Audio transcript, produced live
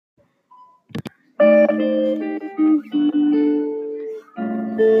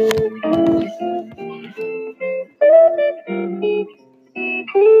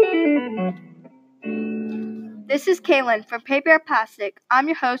This is Kaylin from Paper or Plastic. I'm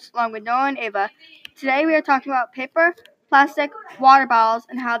your host along with Noah and Ava. Today we are talking about paper, plastic, water bottles,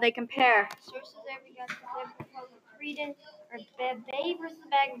 and how they compare. Sources there we got Freedom or Bay versus the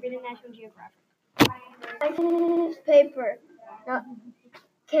Bag and Reading National Geographic. I choose paper. No.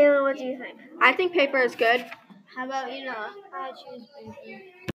 Kaylin, what do you think? I think paper is good. How about you, Noah? I choose paper.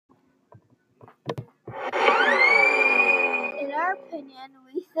 In our opinion,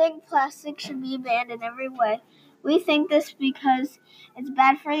 we think plastic should be banned in every way. We think this because it's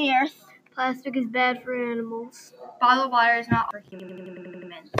bad for the earth. Plastic is bad for animals. Bottled water is not for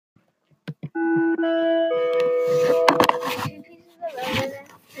humans. Two pieces of evidence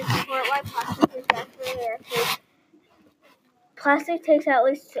to support why plastic is bad for the earth. Plastic takes at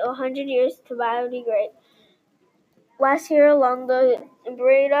least 100 years to biodegrade. Last year alone, the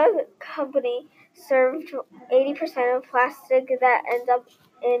Brita company served 80% of plastic that ends up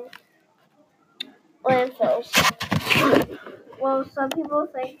in landfills. Well, some people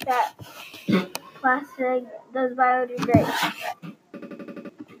think that plastic does biodegrade.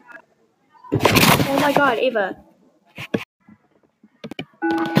 Oh my God, Ava.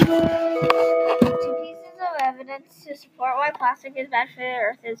 Two pieces of evidence to support why plastic is bad for the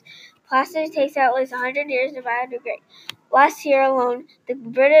earth is plastic takes at least 100 years to biodegrade. Last year alone, the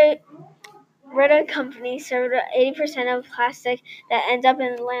Brita company served 80% of plastic that ends up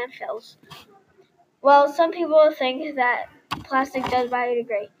in landfills. Well, some people think that plastic does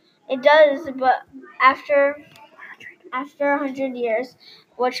biodegrade. It does, but after 100 years,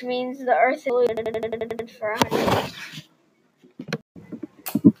 which means the earth is polluted for 100 years.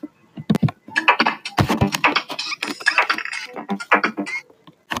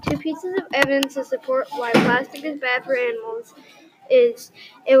 Two pieces of evidence to support why plastic is bad for animals is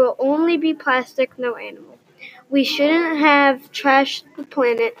it will only be plastic, no animal. We shouldn't have trashed the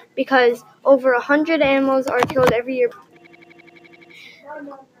planet because over 100 animals are killed every year.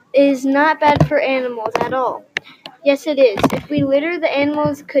 It is not bad for animals at all. Yes, it is. If we litter, the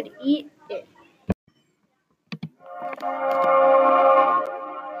animals could eat it.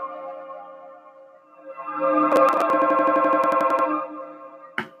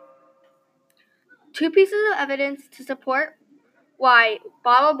 Two pieces of evidence to support why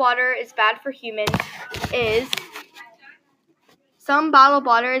bottled water is bad for humans is some bottled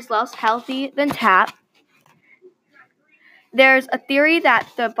water is less healthy than tap. There's a theory that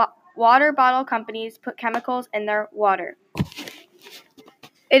the water bottle companies put chemicals in their water.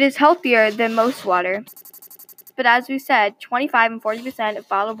 It is healthier than most water, but as we said, 25 and 40% of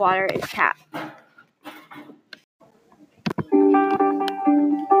bottled water is tap.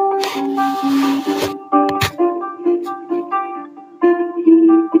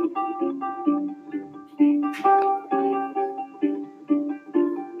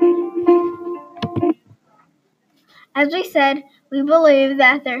 As we said, we believe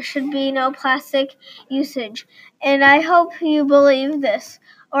that there should be no plastic usage, and I hope you believe this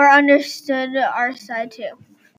or understood our side too.